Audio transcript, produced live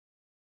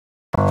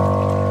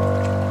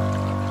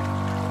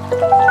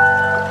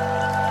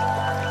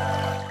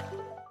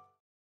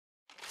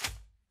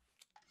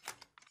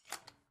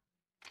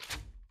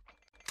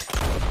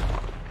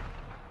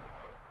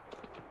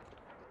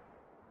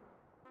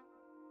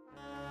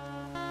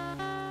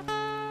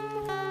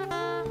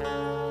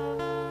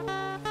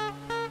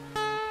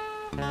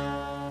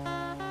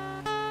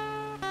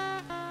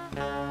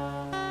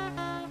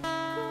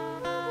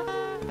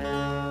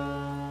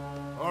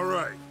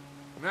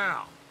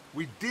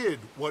We did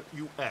what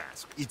you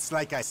asked. It's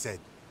like I said.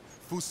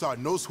 Fussar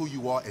knows who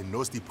you are and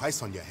knows the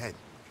price on your head.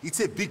 It's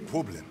a big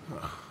problem.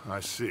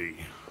 I see.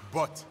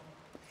 But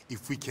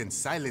if we can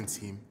silence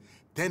him,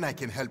 then I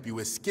can help you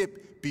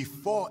escape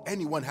before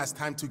anyone has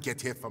time to get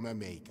here from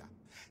America.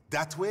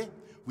 That way,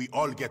 we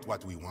all get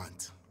what we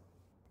want.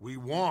 We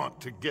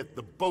want to get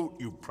the boat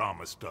you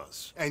promised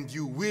us. And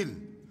you will.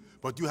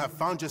 But you have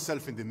found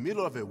yourself in the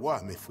middle of a war,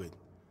 my friend.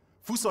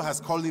 Fussar has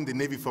called in the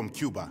Navy from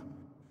Cuba.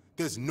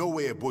 There's no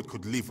way a boat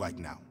could leave right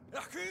now.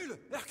 Hercule!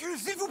 Hercule,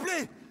 s'il vous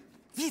plaît!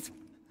 Vite!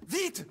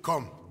 Vite!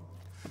 Come.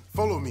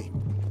 Follow me.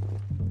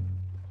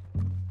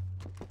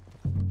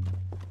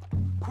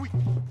 Quick!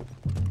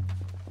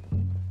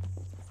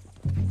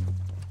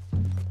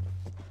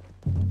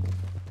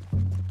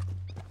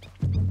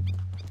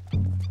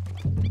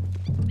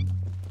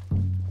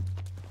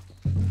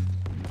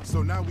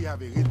 So now we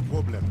have a real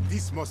problem.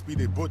 This must be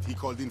the boat he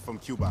called in from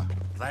Cuba.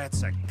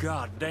 That's a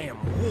goddamn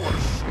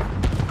warship.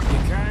 You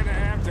kinda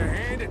have to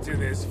hand it to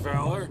this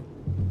feller.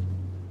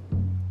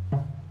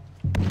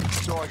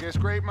 So I guess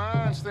great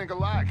minds think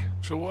alike.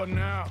 So what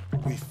now?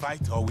 We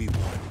fight or we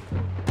won.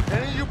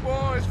 Any of you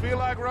boys feel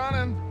like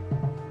running?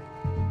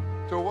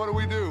 So what do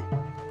we do?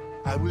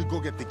 I will go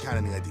get the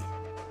cannon ready.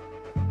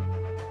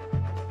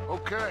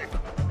 Okay.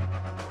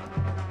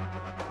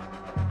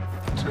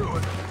 Do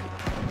it.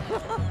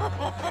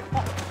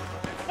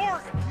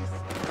 Morgan!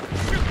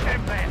 Shoot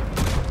them man!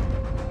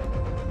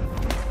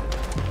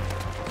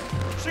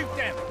 Shoot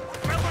them!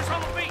 Fellas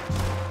on the beach!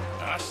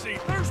 I see.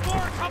 There's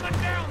more coming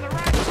down the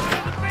right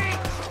side of the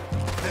beach!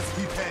 Let's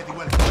prepare the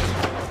welcome.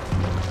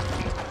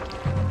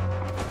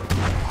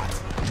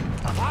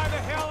 Why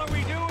the hell are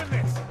we doing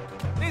this?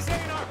 This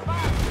ain't our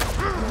fight!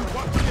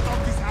 Want to get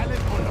off this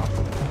island or not?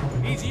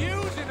 He's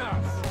using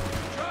us!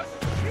 Just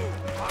shoot,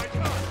 my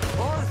gun!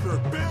 Arthur,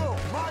 Bill,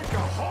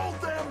 Micah, hold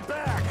them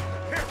back!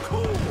 Here,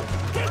 cool!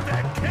 Get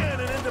that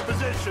cannon into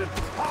position!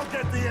 I'll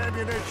get the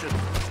ammunition!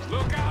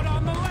 Look out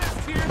on the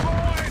left here,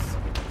 boys!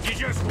 You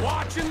just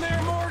watching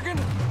there, Morgan?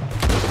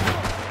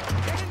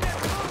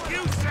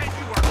 You said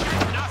you were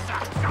getting us a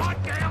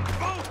goddamn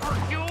boat,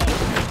 Hercule!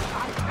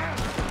 I am.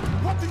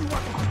 What do you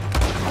want to do?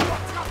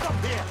 What's got up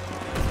here?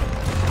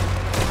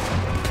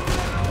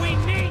 We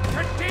need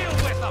to deal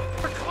with them!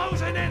 They're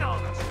closing in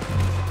on us!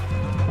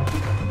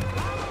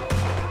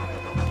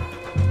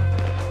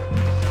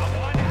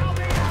 Someone help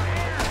me out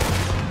here!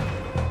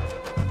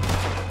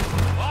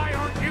 Why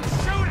aren't you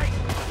shooting?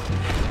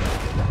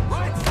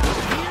 Right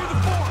side, near the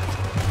fort!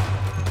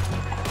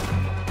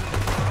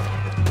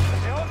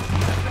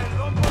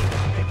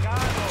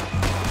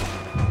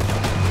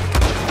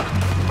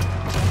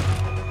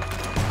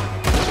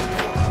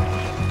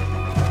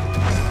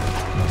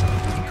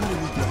 We do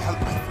need your help,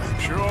 my friend.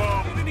 Sure.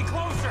 Get any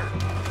closer!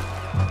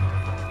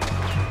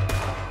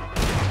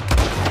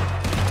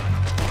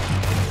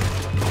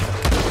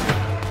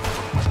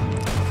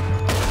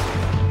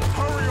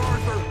 Hurry,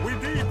 Arthur! We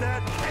need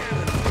that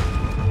cannon!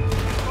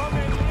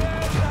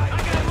 I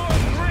got more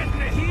grit in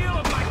the heel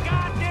of my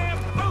goddamn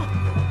boot!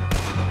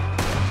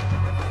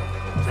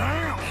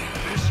 Damn!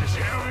 This is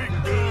heavy!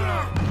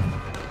 Damn!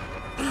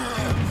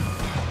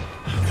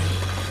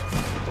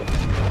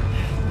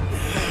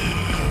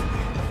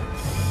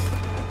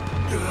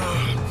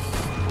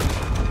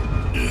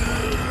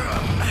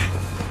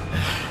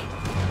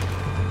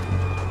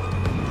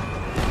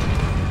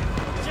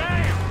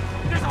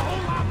 There's a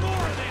whole lot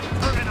more of them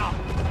turning up!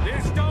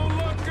 This don't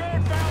look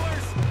good,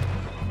 fellas!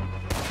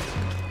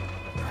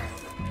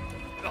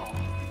 Oh,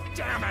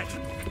 damn it!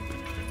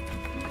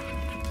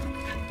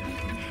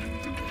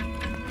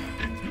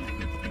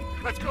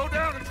 Let's go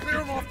down and clear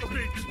them off the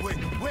beach!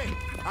 Wait.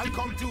 I'll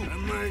come too.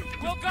 And me.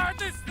 We'll guard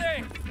this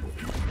thing!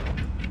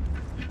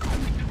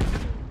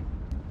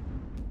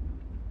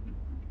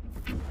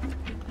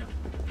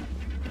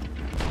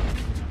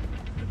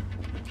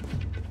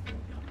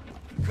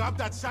 Grab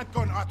that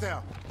shotgun,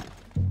 Arthur.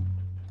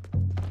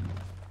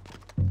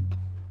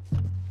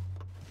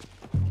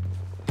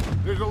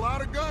 There's a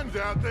lot of guns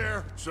out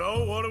there.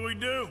 So, what do we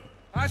do?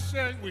 I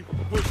said we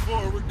push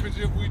forward, because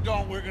if we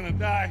don't, we're gonna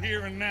die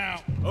here and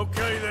now.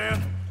 Okay,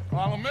 then.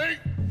 Follow me?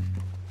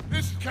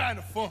 This is kind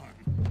of fun.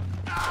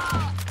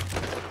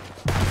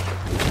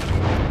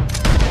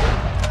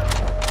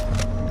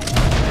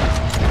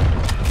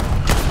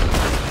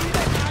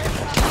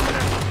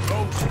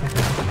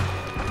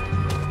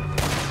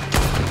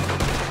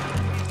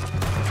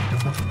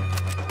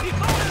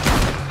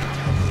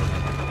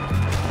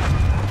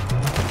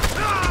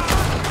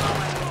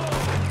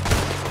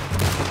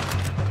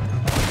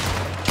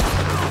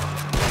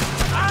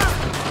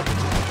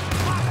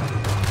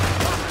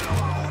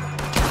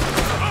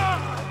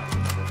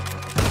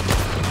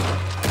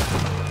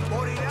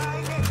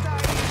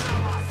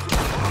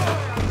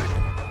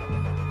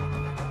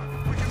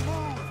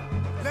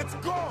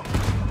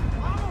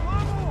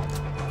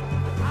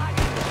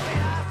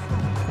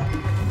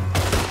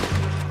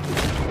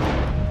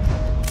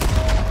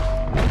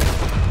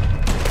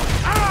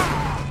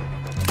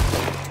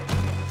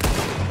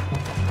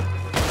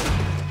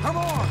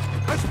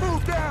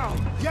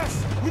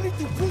 We need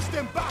to push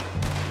them back!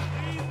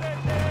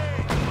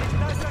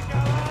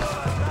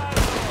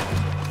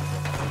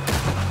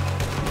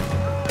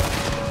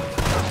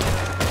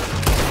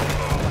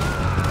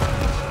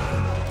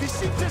 The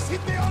ship just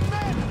hit the old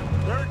man!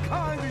 Very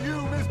kind to you,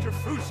 Mr.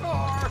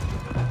 Fusar!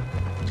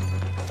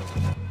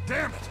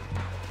 Damn it!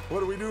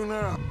 What do we do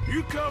now?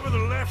 You cover the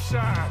left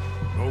side.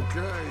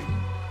 Okay.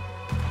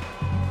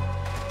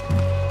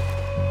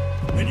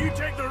 And you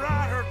take the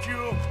right,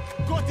 Hercule.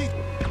 Got it!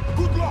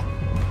 Good luck!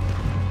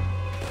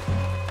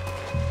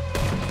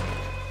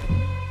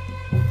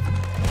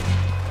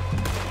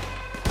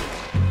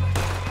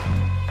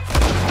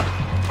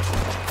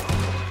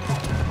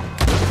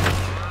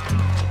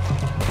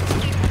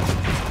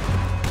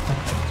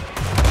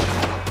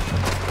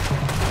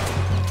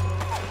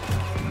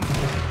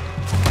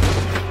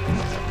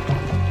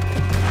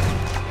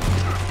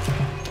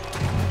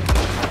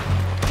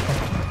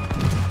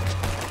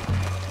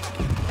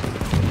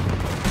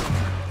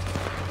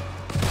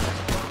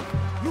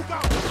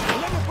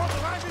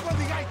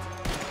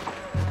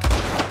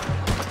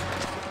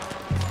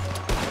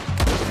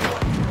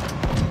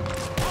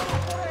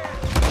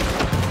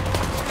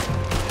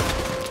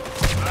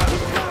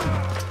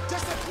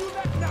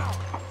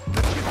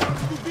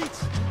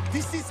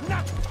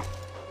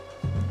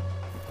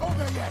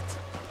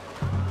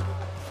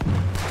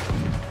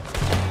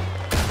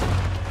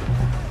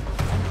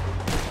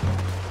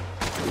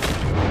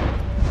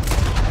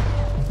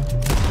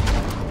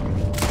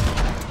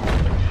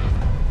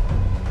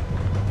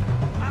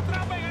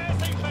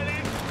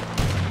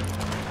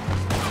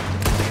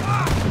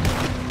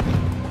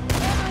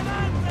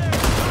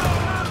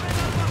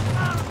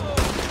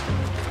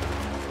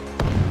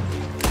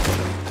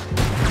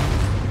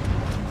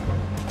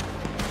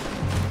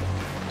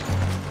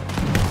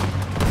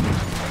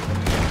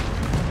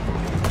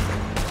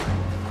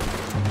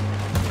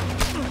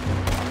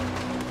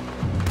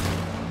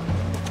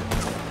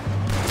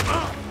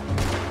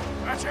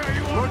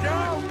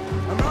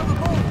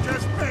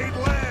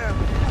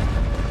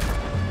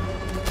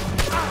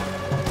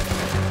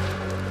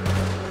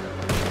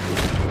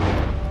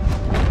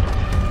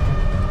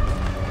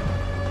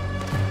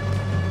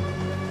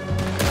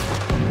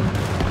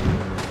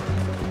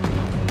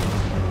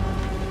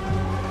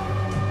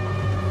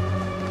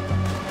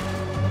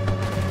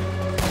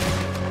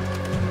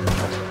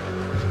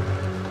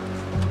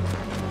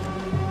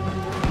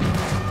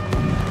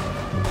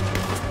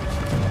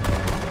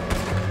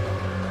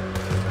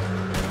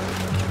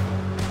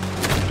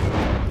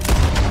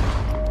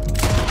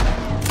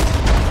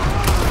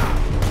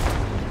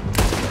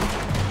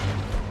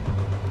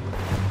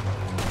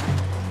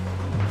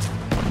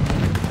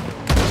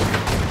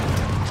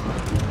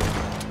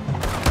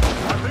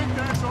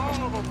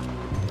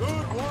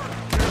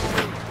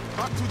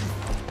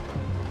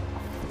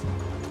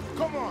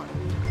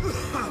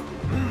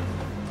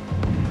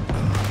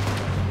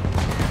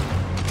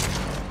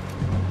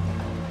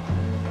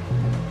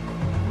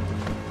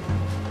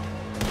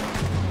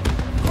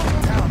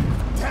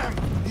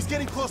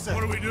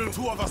 What do we do?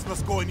 Two of us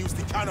must go and use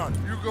the cannon.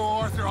 You go,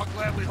 Arthur. I'll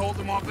gladly hold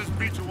them off this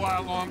beach a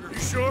while longer. You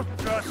sure?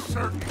 Just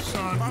certain,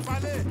 son. My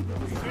valet. You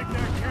think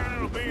that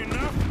cannon will be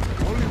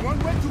enough? Only one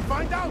way to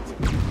find out.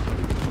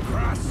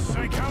 Christ's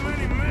sake, how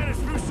many men has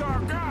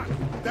Fusar got?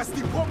 That's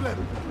the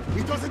problem.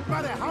 It doesn't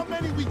matter how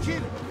many we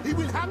kill. He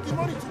will have the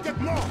money to get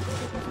more.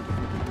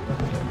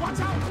 Watch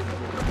out!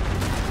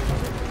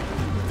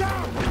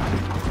 Down!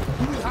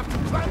 We will have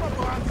to climb up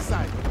around the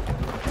side.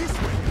 This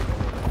way.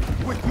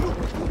 Wait, look!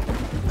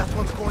 That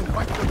one's going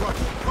right to the rush.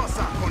 Cross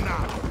out for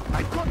now.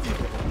 I got him.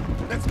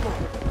 Let's go.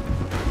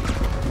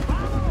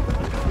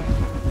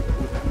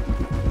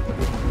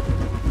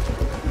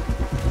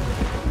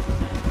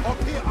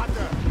 Up here,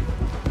 Arthur.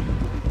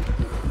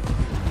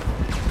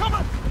 Come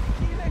on!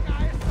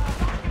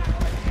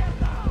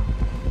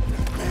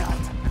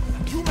 Merde.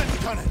 You make the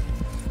cannon.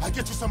 I'll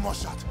get you some more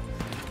shot.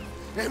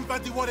 Aim by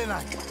the water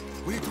line.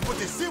 We need to put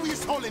a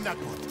serious hole in that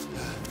boat.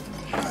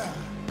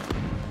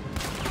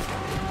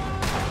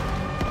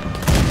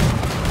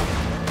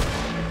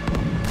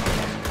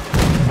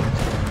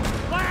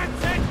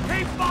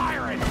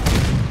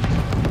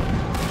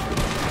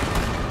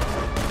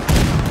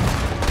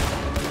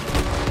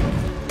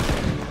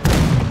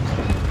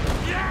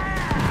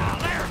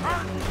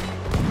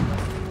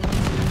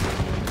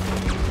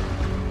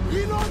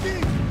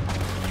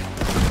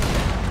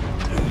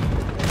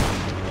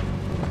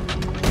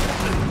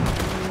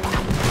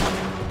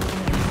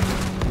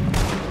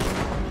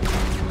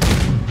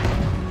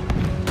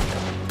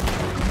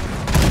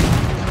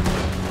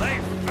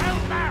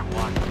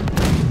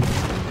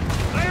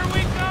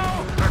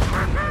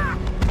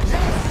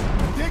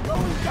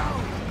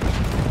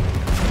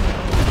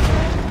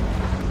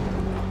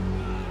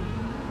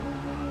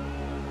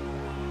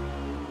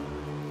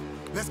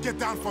 Let's get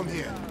down from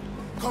here.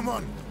 Come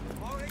on.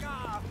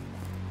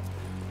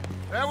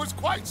 That was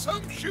quite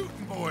some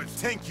shooting, boys.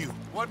 Thank you.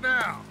 What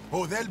now?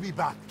 Oh, they'll be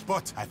back.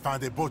 But I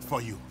found a boat for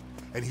you.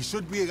 And he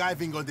should be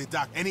arriving on the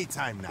dock any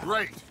time now.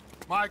 Great.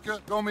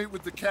 Micah, go meet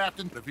with the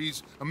captain. If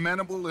he's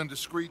amenable and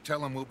discreet,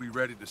 tell him we'll be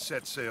ready to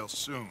set sail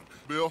soon.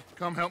 Bill,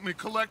 come help me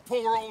collect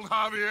poor old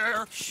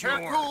Javier.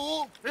 Sure.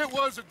 Cool. It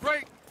was a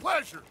great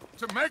pleasure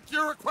to make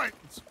your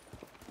acquaintance.